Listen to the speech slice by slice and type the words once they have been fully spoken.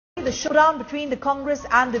the showdown between the Congress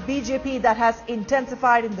and the BJP that has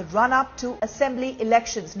intensified in the run-up to assembly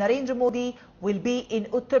elections. Narendra Modi will be in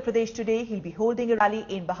Uttar Pradesh today. He'll be holding a rally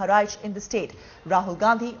in Bahraich in the state. Rahul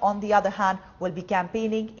Gandhi, on the other hand, will be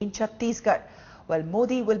campaigning in Chhattisgarh. Well,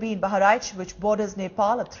 Modi will be in Bahraich, which borders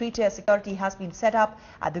Nepal. A three-tier security has been set up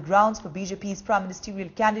at the grounds for BJP's prime ministerial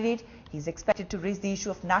candidate. He's expected to raise the issue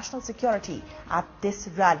of national security at this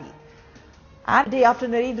rally. And the day after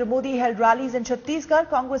Narendra Modi held rallies in Chhattisgarh,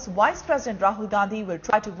 Congress Vice President Rahul Gandhi will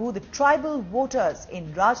try to woo the tribal voters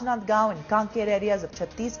in Rajnathgaon and Kanker areas of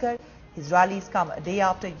Chhattisgarh. His rallies come a day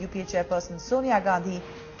after UPA chairperson Sonia Gandhi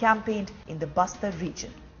campaigned in the Bastar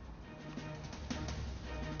region.